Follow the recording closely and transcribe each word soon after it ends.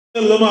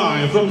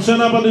Lamai from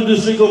Senapati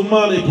district of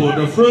Manipur,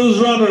 the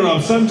first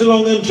runner-up,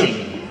 Santilong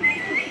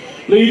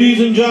Enchen. Ladies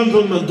and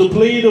gentlemen, to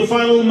play the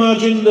final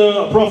match in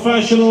the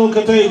professional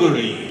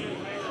category,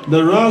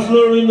 the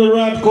wrestler in the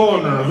red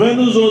corner,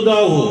 Venuzo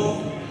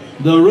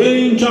Dawhuo, the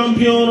reigning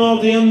champion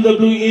of the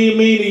NWA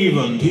main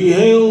event. He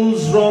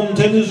hails from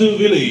Venuzo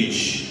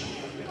village.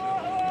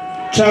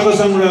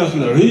 Chakasang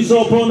wrestler. His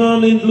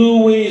opponent in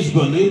blue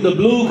waistband, in the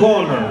blue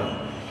corner,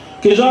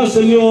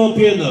 Kezhaseluo-o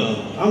Pienyu,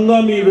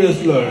 Angami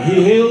wrestler.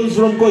 He hails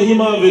from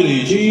Kohima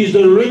village. He is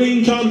the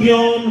reigning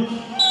champion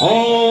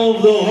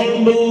of the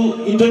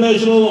Hornbill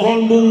International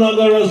Hornbill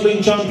Naga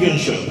Wrestling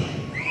Championship.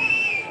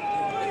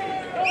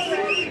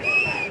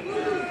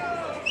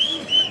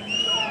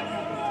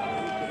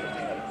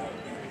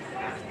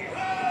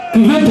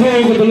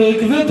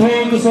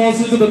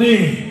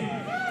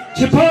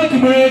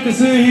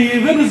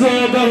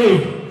 Venuzo Dawhuo,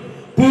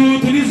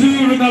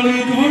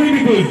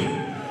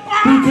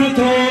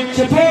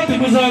 Chapati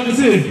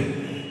Mazagasi,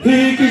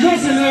 he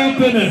Kezhaseluo-o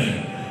Pienyu,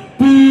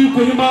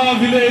 Kohima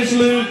village,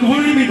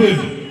 Kuvurimibu,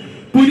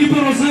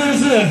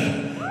 Puniproses,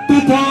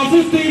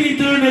 2015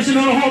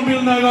 International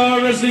Hornbill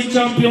Naga Wrestling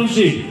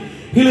Championship.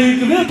 He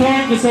linked the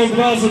talk of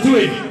South to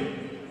it.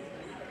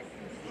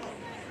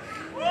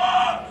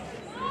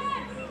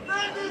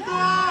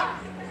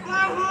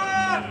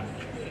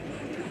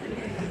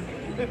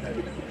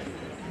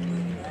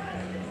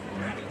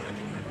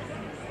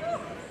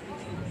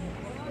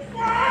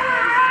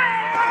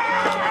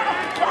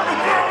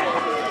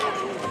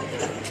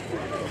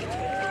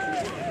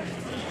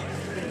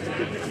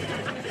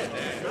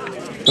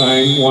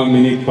 Time 1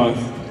 minute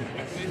past.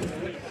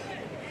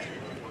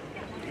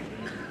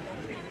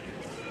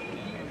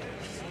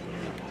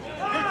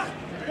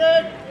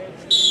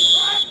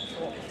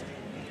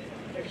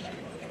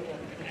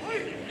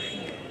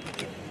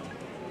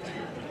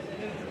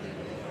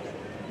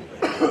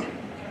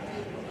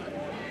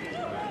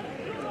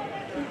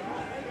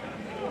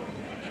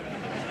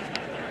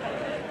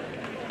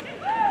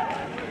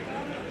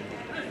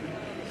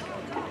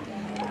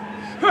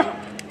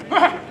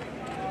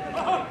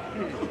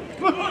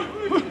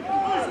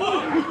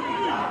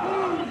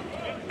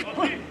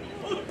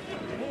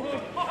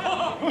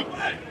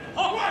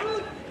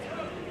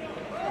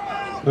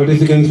 Thirty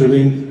seconds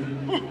remain.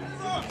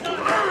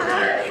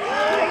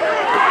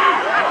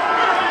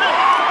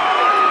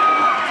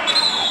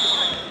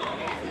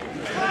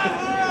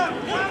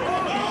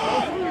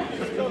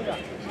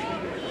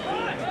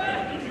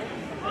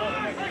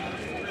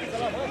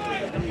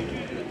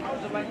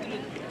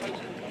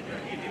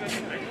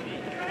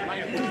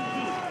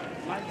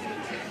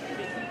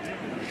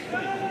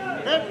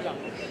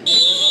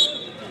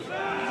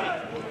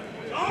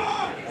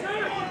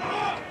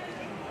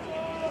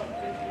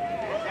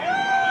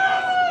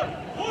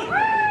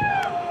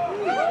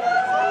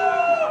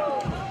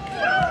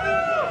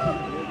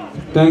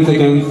 Ten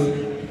seconds.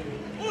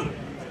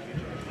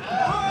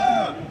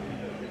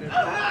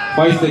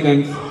 5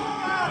 seconds.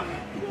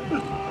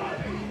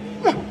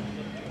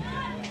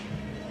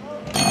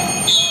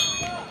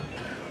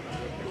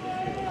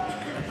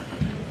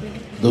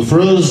 The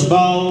first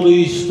bout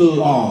is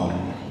still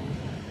on.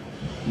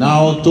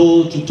 Now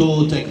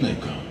toe-to-toe technique.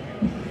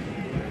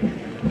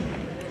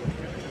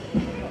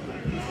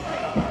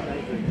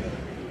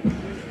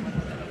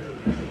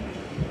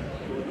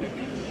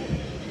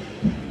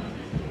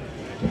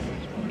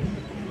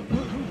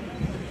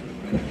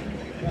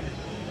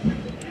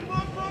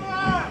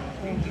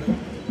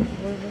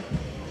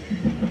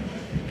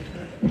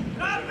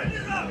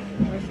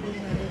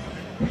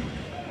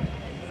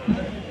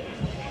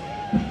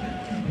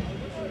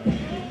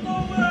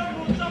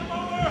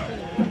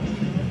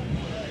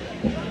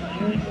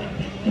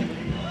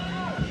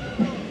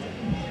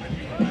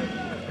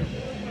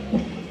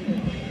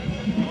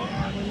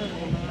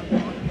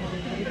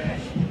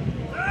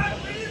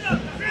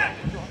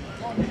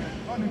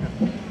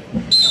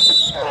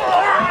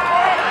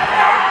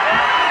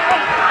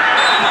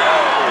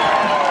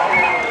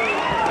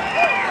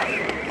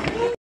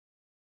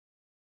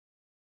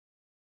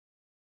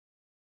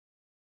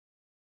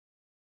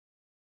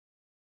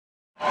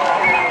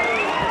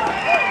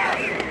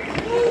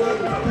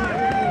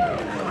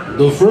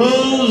 The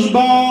first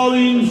ball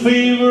in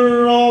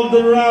favor of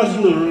the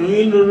wrestler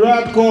in the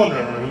red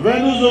corner,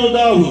 Venuzo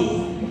Dawhuo.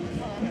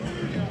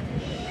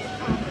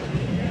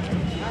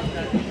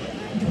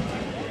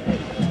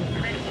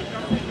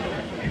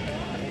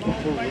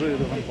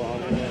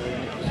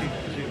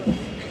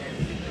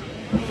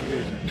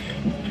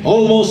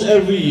 Almost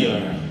every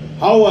year,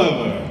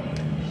 however,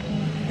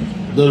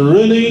 the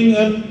reigning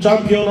and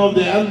champion of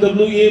the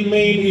NWA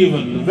main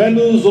event,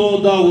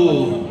 Venuzo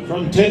Dawhuo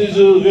from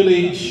Venuzo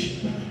village,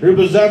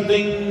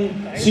 representing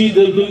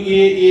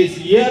CWA, is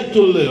yet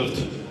to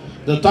lift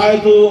the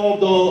title of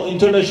the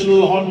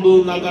International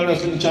Hornbill Naga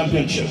Wrestling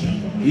Championship.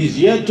 He is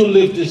yet to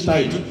lift this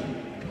title.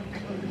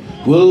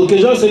 Will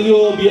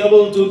Kezhaseluo be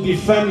able to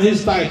defend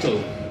his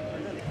title?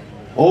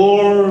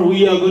 Or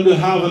we are going to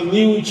have a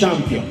new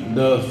champion?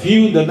 The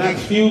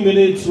next few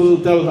minutes will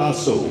tell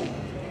us so.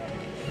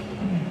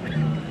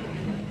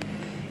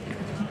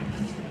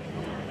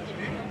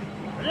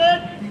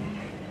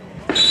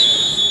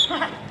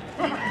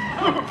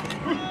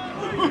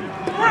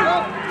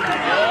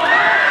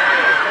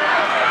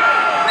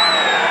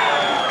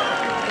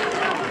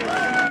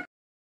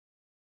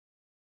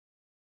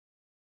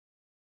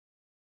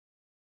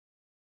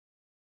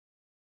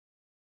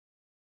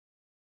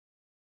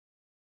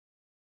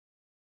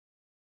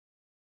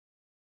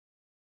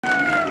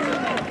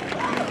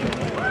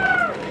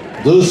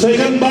 The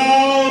second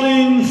bout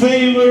in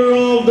favor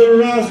of the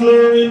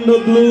wrestler in the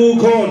blue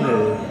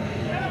corner.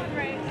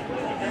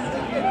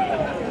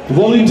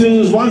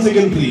 Volunteers, once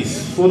again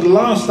please, for the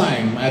last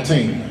time, I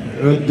think.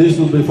 This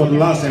will be for the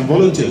last time,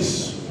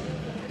 volunteers.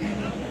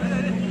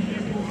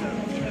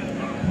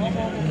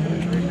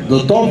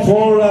 The top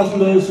 4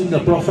 wrestlers in the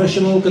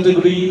professional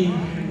category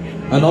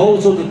and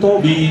also the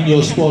top be in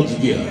your sports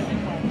gear.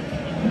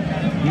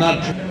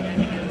 Not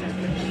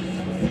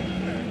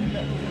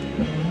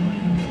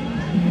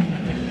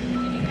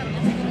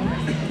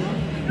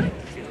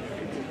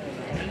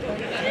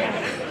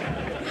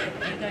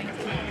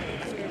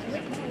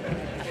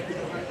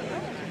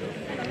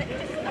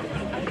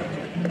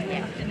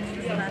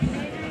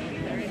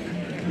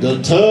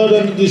the third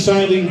and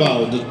deciding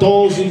bout, the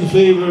toss in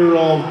favor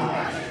of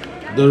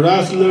the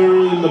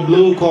wrestler in the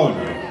blue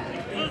corner.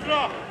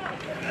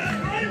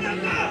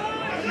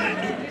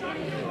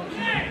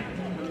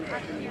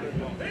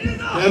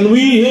 Can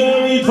we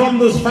hear it from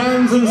the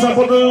fans and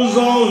supporters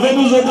of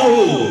Venuzo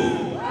Dawhuo?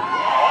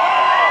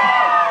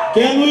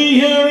 Can we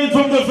hear it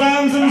from the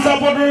fans and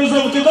supporters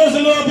of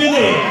Kezhaseluo-o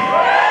Pienyu?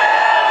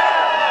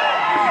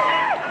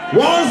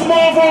 Once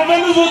more for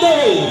Venuzo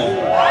Dawhuo.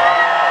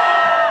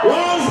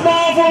 Once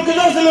more for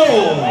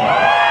Kezhaseluo.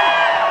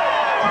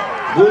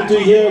 Good to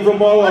hear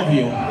from all of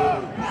you.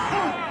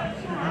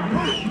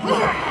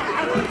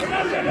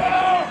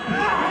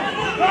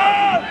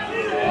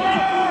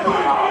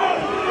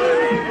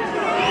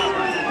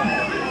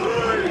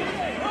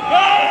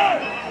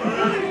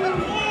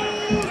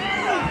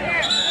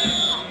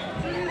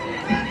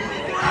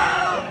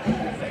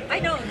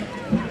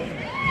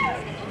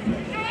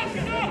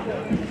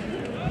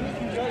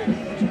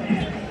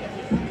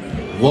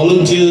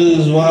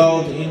 Volunteers were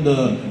out in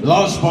the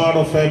last part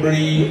of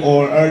February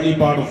or early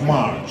part of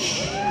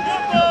March.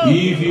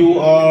 If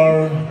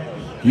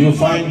you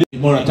find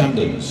more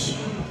attendance.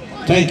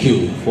 Thank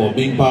you for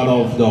being part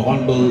of the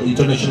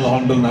International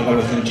Hornbill Naga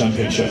Wrestling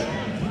Championship.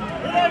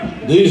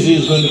 This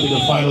is going to be the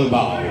final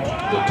bout,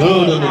 the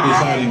third and the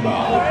deciding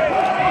bout.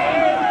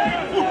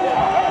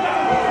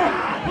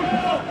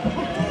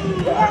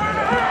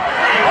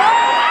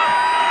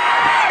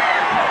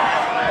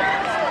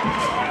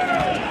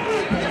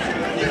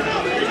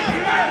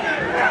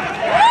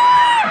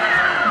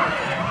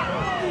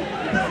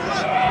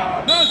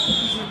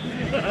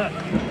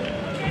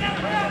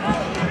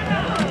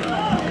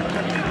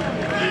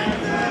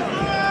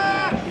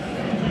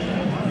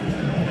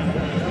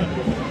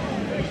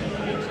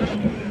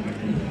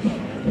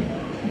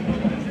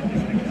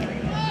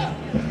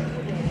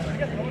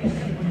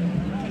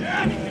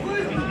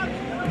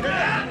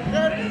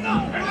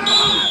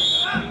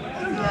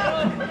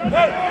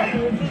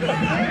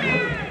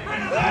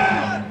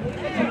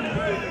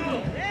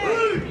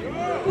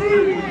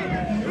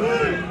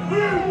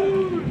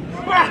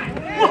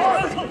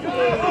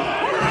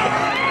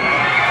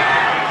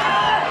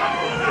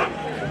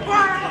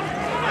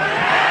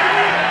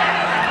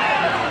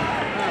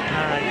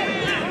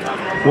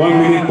 One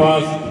minute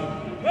past.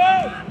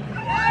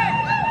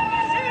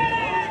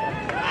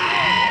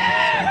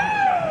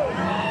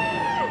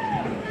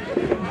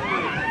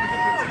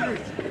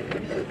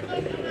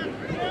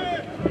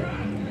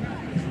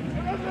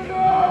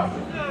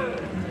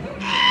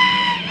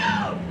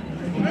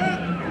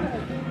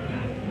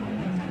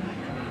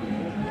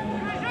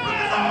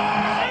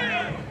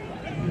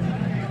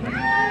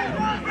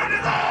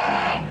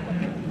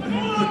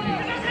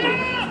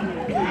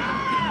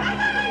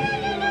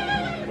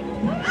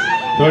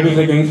 Thirty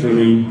seconds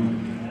remain.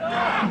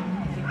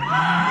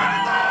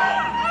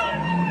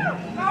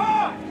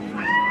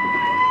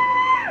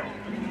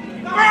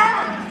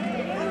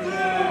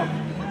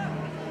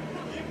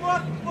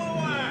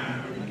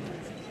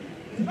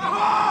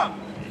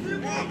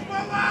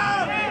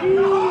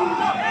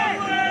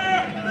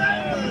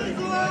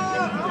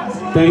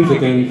 Ten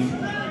seconds.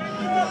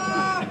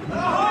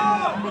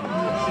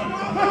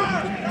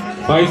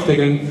 5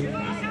 seconds.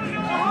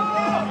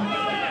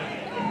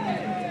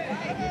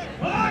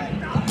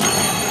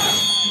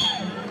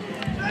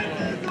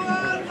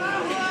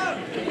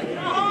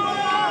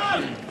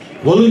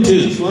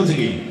 Volunteers, once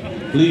again,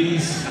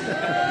 please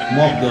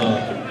mop the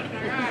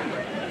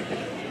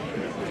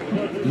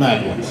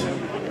mat once.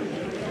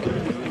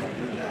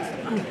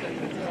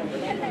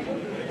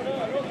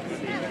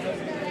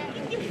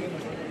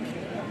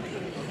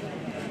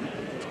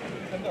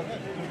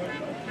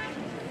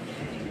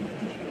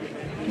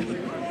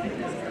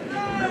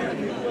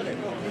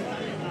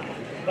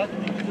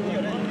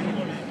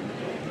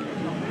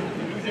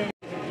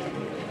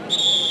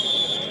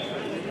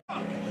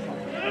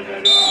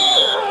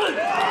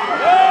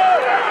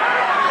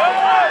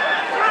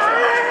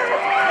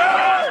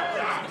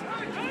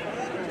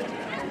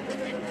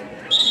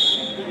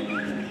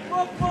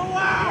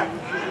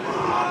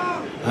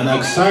 An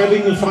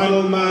exciting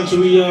final match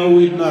we are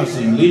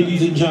witnessing,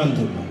 ladies and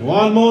gentlemen.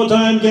 One more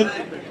time.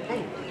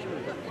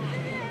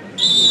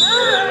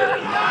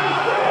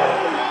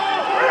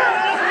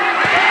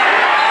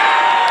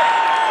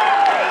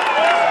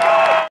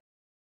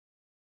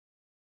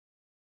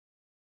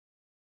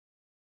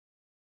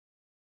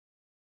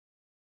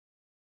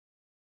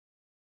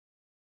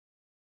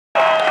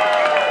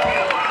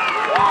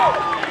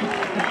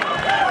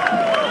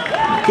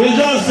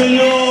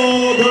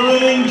 Kezhaseluo-o, the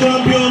reigning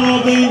champion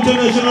of the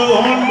International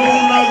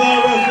Hornbill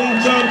Naga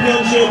Wrestling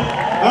Championship,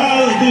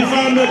 has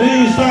defended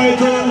his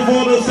title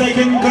for the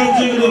second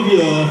consecutive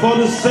year, for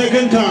the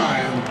second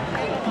time.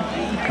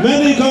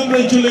 Many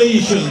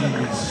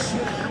congratulations.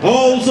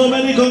 Also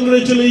many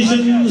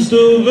congratulations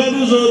to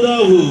Venuzo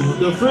Dawhuo,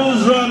 the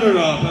first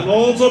runner-up, and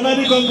also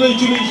many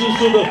congratulations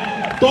to the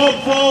top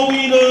 4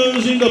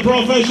 winners in the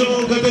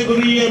professional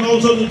category and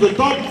also to the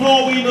top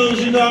 4 winners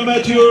in the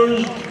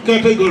amateur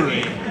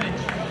category.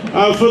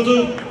 A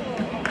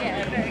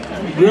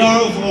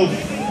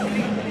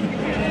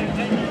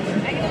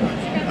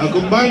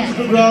combined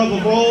photograph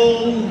of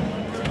all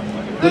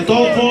the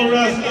top 4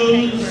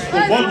 wrestlers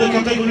from both the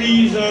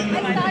categories and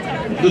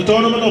the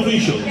tournament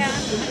officials.